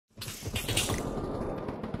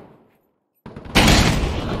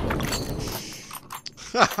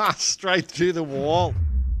Straight through the wall.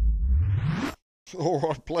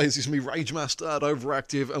 Alright players, it's me RageMaster at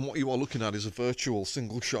oVRactive, and what you are looking at is a virtual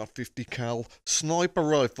single-shot 50 cal sniper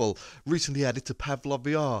rifle, recently added to Pavlov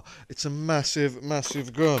VR. It's a massive,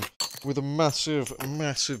 massive gun, with a massive,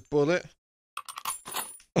 massive bullet.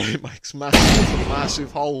 It makes massive,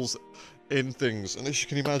 massive holes in things, and as you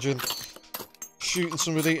can imagine, shooting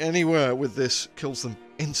somebody anywhere with this kills them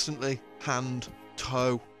instantly. Hand,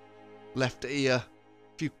 toe, left ear.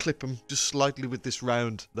 If you clip them just slightly with this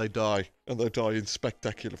round, they die, and they die in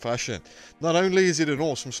spectacular fashion. Not only is it an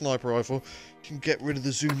awesome sniper rifle, you can get rid of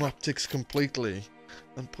the zoom optics completely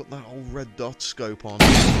and put that old red dot scope on.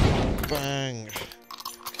 Bang!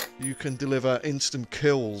 You can deliver instant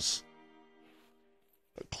kills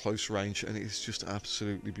at close range, and it's just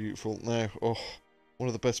absolutely beautiful. Now, one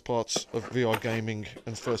of the best parts of VR gaming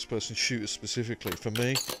and first-person shooters specifically, for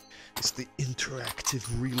me, is the interactive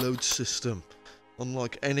reload system.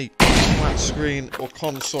 Unlike any flat screen or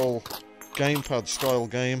console gamepad style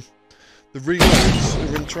game, the reloads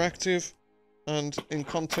are interactive and in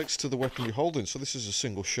context to the weapon you're holding. So this is a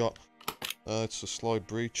single shot. It's a slide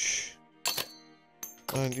breech,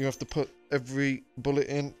 and you have to put every bullet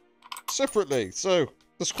in separately. So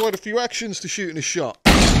there's quite a few actions to shooting a shot.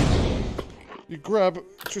 You grab,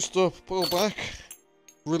 twist up, pull back,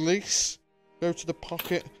 release, go to the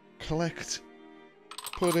pocket, collect,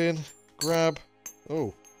 put in, grab.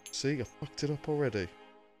 Oh, see, I fucked it up already.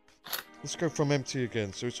 Let's go from empty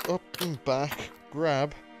again. So it's up and back,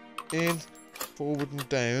 grab, in, forward and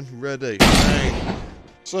down, ready. Bang.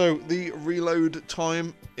 So the reload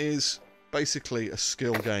time is basically a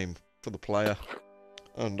skill game for the player.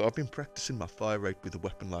 And I've been practicing my fire rate with a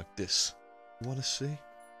weapon like this. You want to see?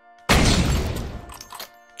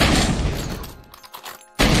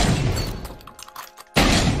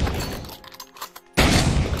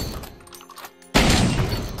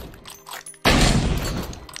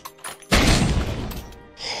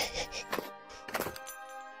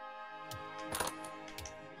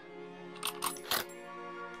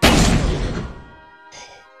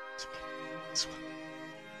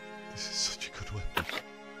 This is such a good weapon.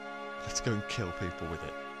 Let's go and kill people with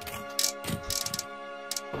it.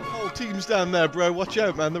 Whole team's down there, bro. Watch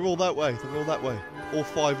out, man. They're all that way. They're all that way. All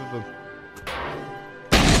 5 of them.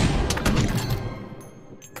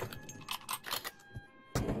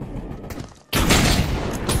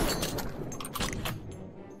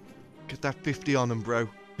 Get that 50 on them, bro.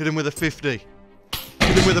 Hit him with a 50. Hit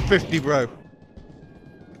him with a 50, bro.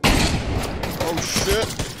 Oh,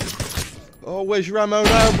 shit. Oh, where's your ammo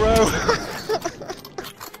now, bro?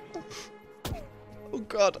 Oh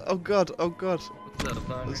god, oh god, oh god.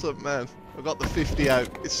 What's up, man? I got the 50 out.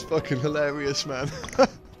 It's fucking hilarious, man.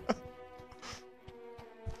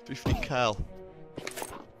 50 cal.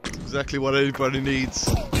 That's exactly what everybody needs.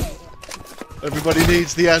 Everybody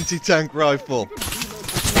needs the anti-tank rifle.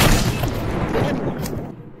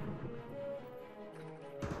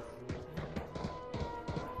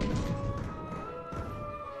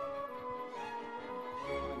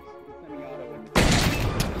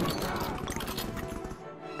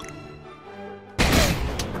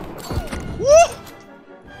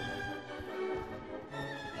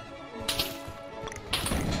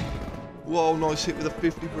 Whoa, nice hit with a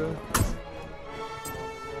 50, bro.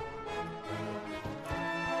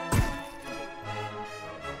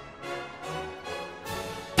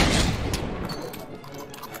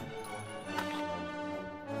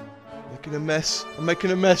 Making a mess. I'm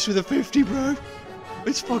making a mess with a 50, bro.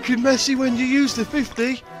 It's fucking messy when you use the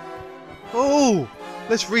 50. Oh,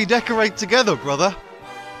 let's redecorate together, brother.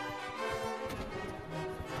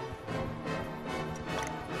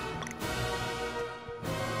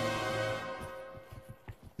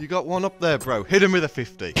 You got one up there, bro. Hit him with a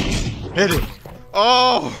 50. Hit him.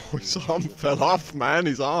 Oh, his arm fell off, man.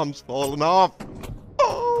 His arm's fallen off.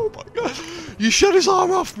 Oh, my God. You shut his arm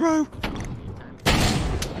off, bro.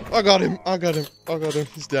 I got him. I got him. I got him.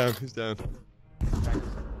 He's down. He's down.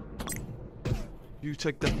 You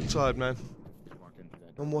take that side, man.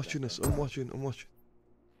 I'm watching us. I'm watching. I'm watching.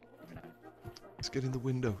 Let's get in the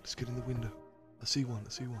window. Let's get in the window. I see one. I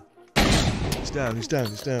see one. He's down. He's down.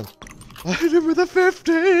 He's down. I hit him with a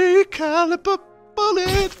 50 caliber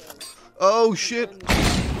bullet. Oh shit.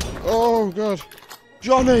 Oh god.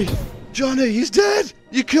 Johnny. Johnny, he's dead.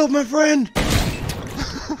 You killed my friend.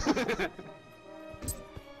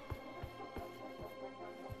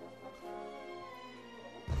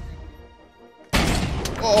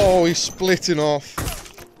 Oh, he's splitting off.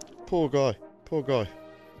 Poor guy. Poor guy.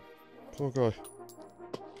 Poor guy.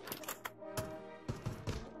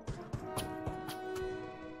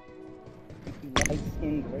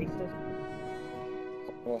 Light-skinned racist.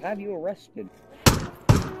 We'll have you arrested.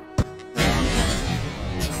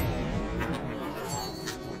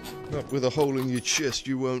 Not with a hole in your chest,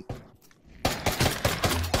 you won't.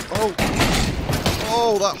 Oh!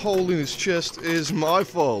 Oh, that hole in his chest is my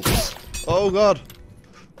fault. Oh god.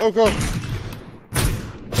 Oh god.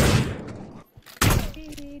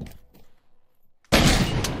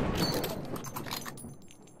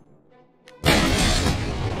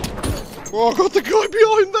 Oh, I got the guy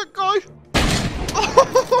behind that guy!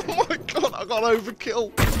 Oh my god, I got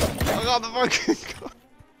overkill! I got the fucking guy!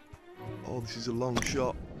 Oh, this is a long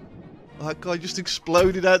shot. That guy just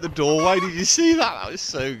exploded out the doorway, did you see that? That was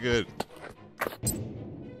so good.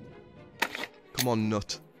 Come on,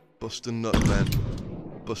 nut. Bust a nut, man.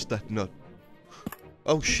 Bust that nut.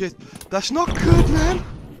 Oh shit, that's not good, man!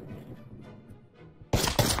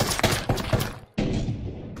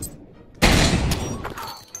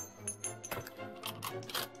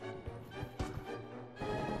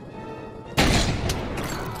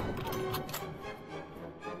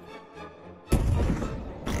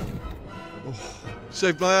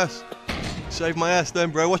 Saved my ass. Saved my ass then,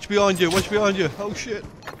 bro. Watch behind you. Watch behind you. Oh, shit.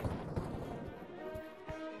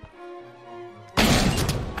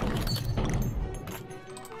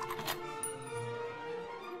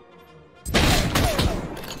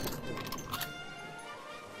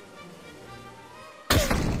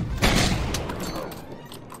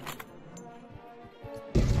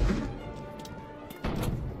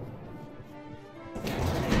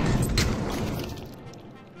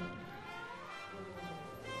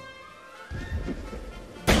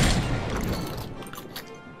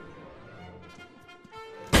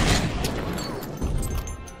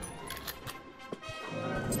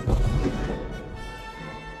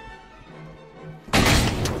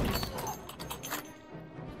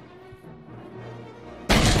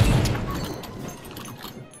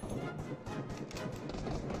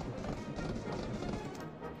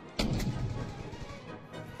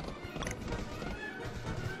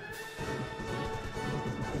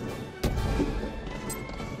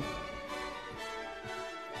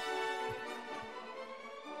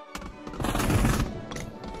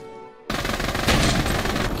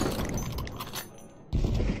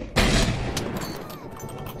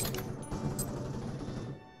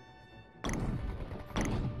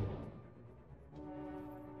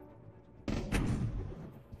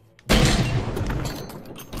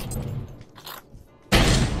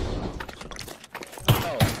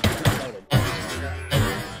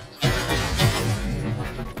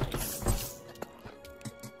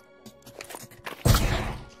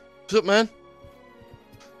 What's up, man?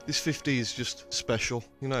 This 50 is just special,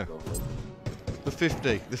 you know. The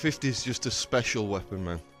 50 is just a special weapon,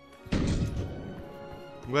 man.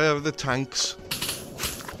 Where are the tanks?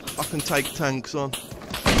 I can take tanks on.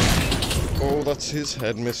 Oh, that's his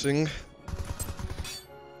head missing.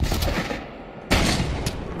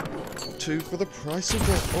 2 for the price of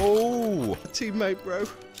one. Oh, teammate, bro.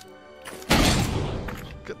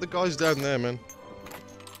 Get the guys down there, man.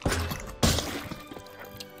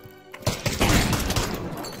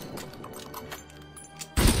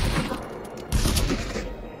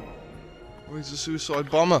 Oh, he's a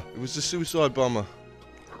suicide bomber. It was a suicide bomber.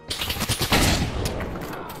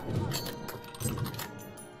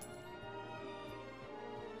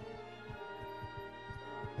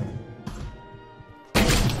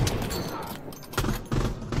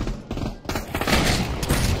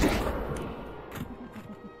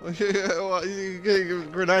 Yeah, what, you getting a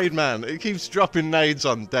grenade man. It keeps dropping nades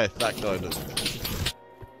on death, that guy does.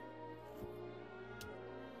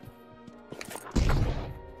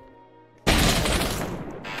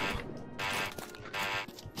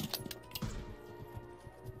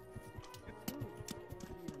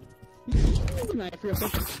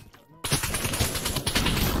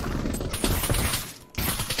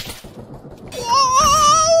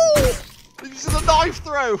 Whoa! This is a knife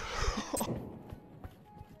throw!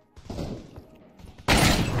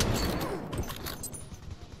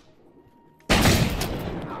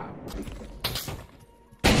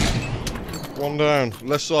 One down,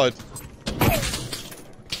 left side.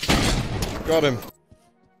 Got him.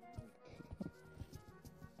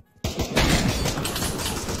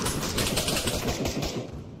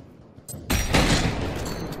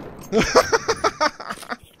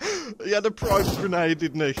 He had a private grenade,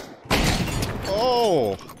 didn't he?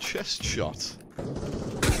 Oh, chest shot.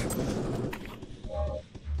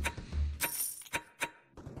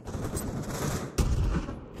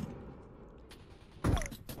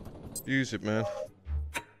 Use it, man.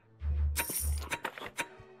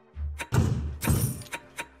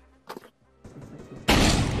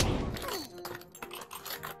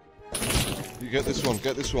 get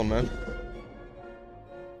this one, man.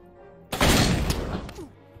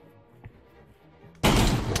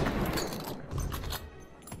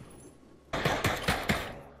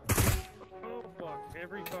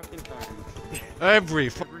 Every fucking time. Every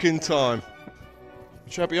fucking time.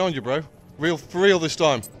 Watch out behind you, bro. For real this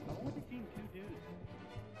time.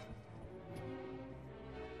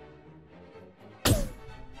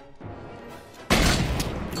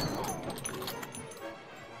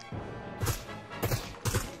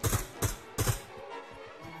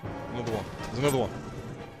 Another one. There's another one.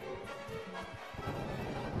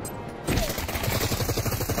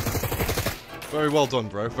 Very well done,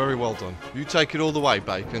 bro. Very well done. You take it all the way,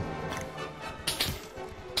 Bacon.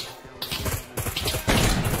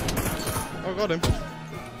 I got him.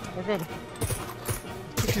 I got him.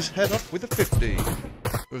 Took his head off with a 50.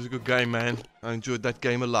 It was a good game, man. I enjoyed that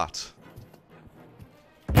game a lot.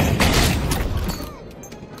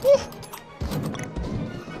 Woo!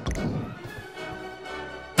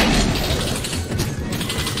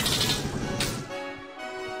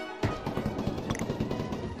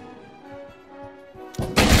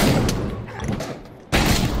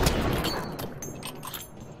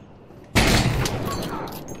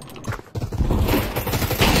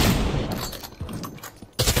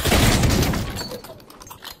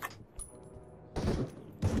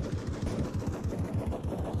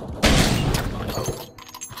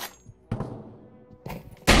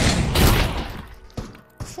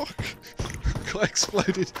 Fuck. Guy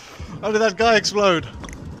exploded. How did that guy explode?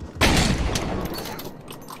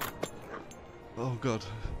 Oh god.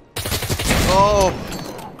 Oh!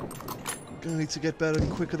 Gonna need to get better and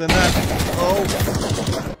quicker than that.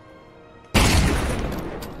 Oh!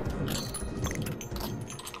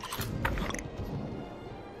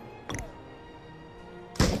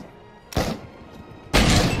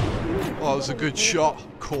 Oh, it was a good shot.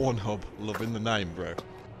 Corn Hub. Loving the name, bro.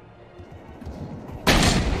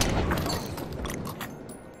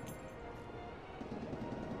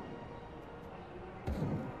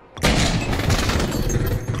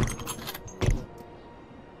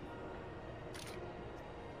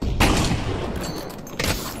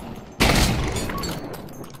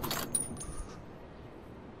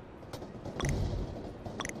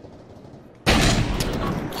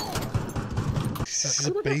 This is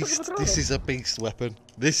a beast. This is a beast weapon.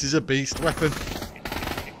 This is a beast weapon.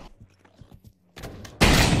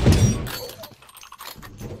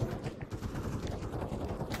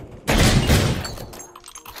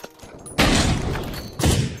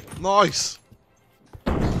 Nice.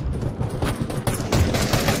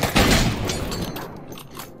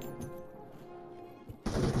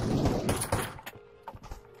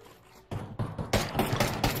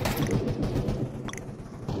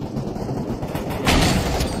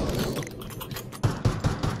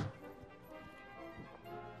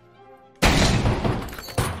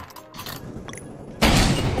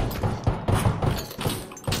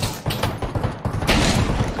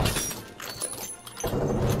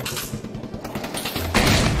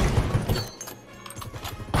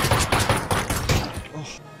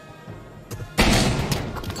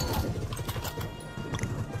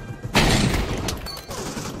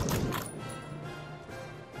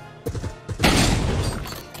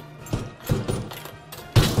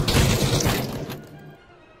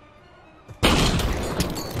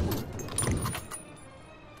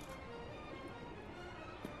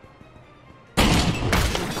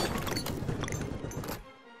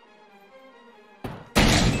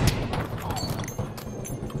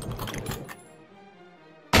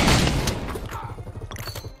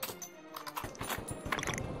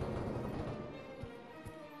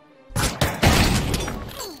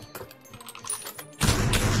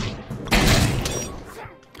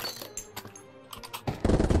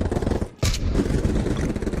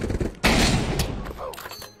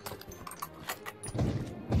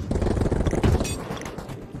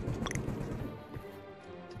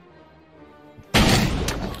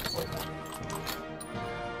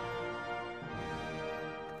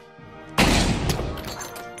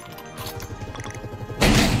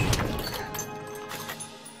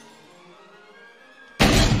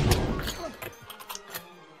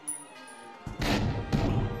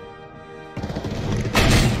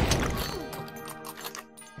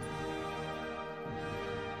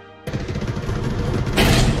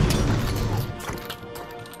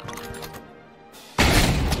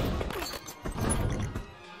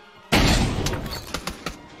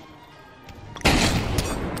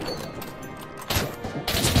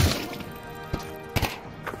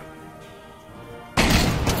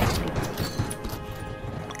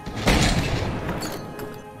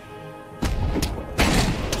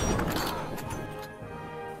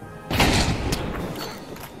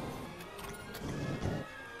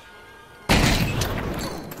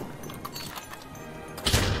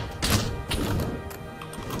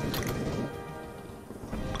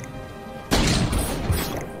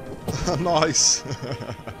 Nice.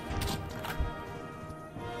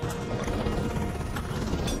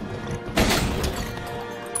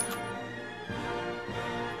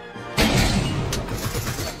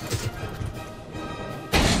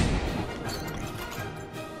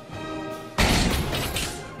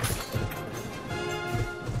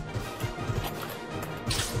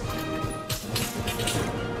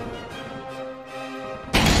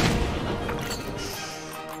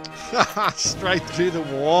 Straight through the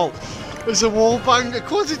wall. There's a wall bang. Of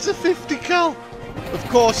course it's a 50 cal. Of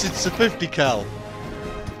course it's a 50 cal.